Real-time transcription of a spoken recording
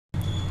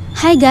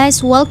Hi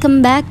guys,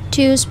 welcome back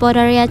to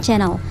Spotaria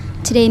channel.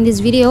 Today in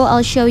this video,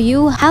 I'll show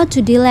you how to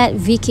delete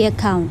Viki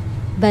account.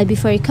 But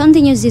before you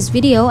continue this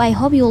video, I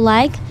hope you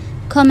like,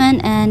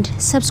 comment and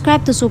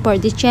subscribe to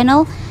support this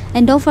channel,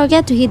 and don't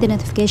forget to hit the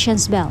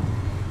notifications bell.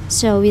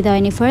 So without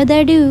any further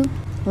ado,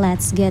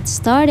 let's get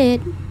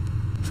started.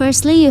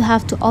 Firstly, you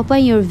have to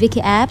open your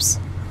Viki apps.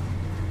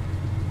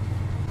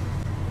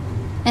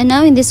 And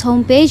now in this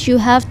homepage, you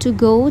have to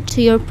go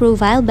to your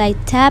profile by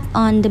tap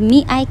on the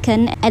me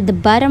icon at the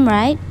bottom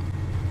right.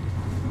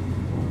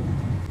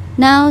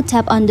 Now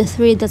tap on the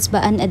three dots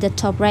button at the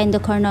top right in the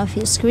corner of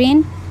your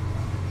screen.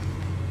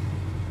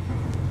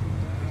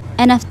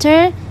 And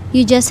after,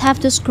 you just have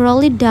to scroll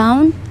it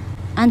down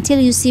until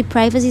you see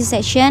privacy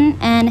section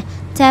and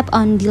tap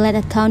on delete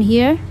account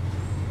here.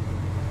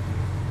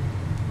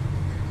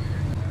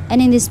 And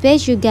in this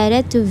page, you get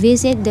it to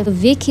visit the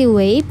Viki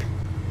web.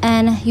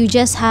 And you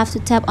just have to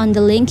tap on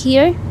the link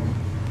here.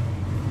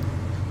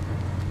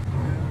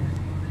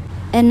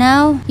 And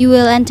now you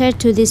will enter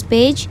to this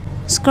page.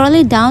 Scroll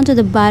it down to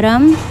the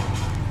bottom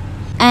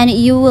and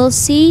you will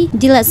see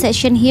delete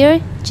section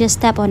here.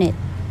 Just tap on it.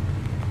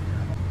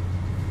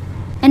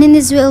 And in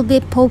this will be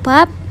pop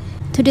up.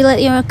 To delete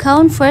your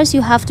account, first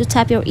you have to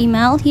tap your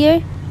email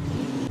here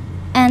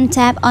and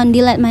tap on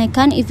delete my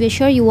account if you're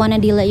sure you want to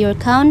delete your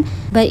account.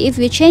 But if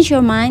you change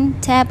your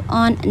mind, tap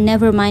on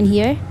never mind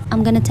here.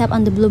 I'm gonna tap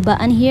on the blue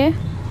button here,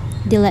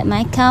 delete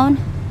my account.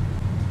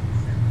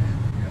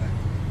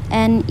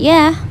 And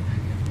yeah,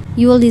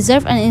 you will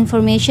deserve an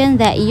information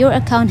that your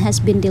account has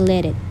been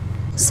deleted.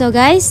 So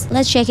guys,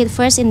 let's check it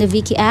first in the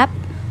Viki app.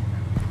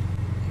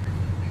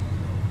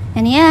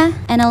 And yeah,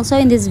 and also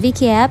in this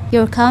Viki app,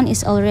 your account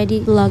is already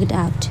logged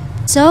out.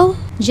 So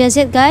just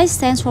it guys,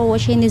 thanks for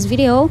watching this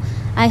video.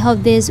 I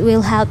hope this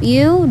will help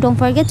you. Don't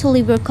forget to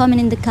leave your comment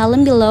in the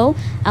column below.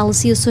 I'll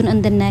see you soon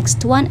on the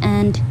next one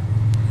and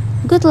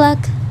good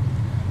luck.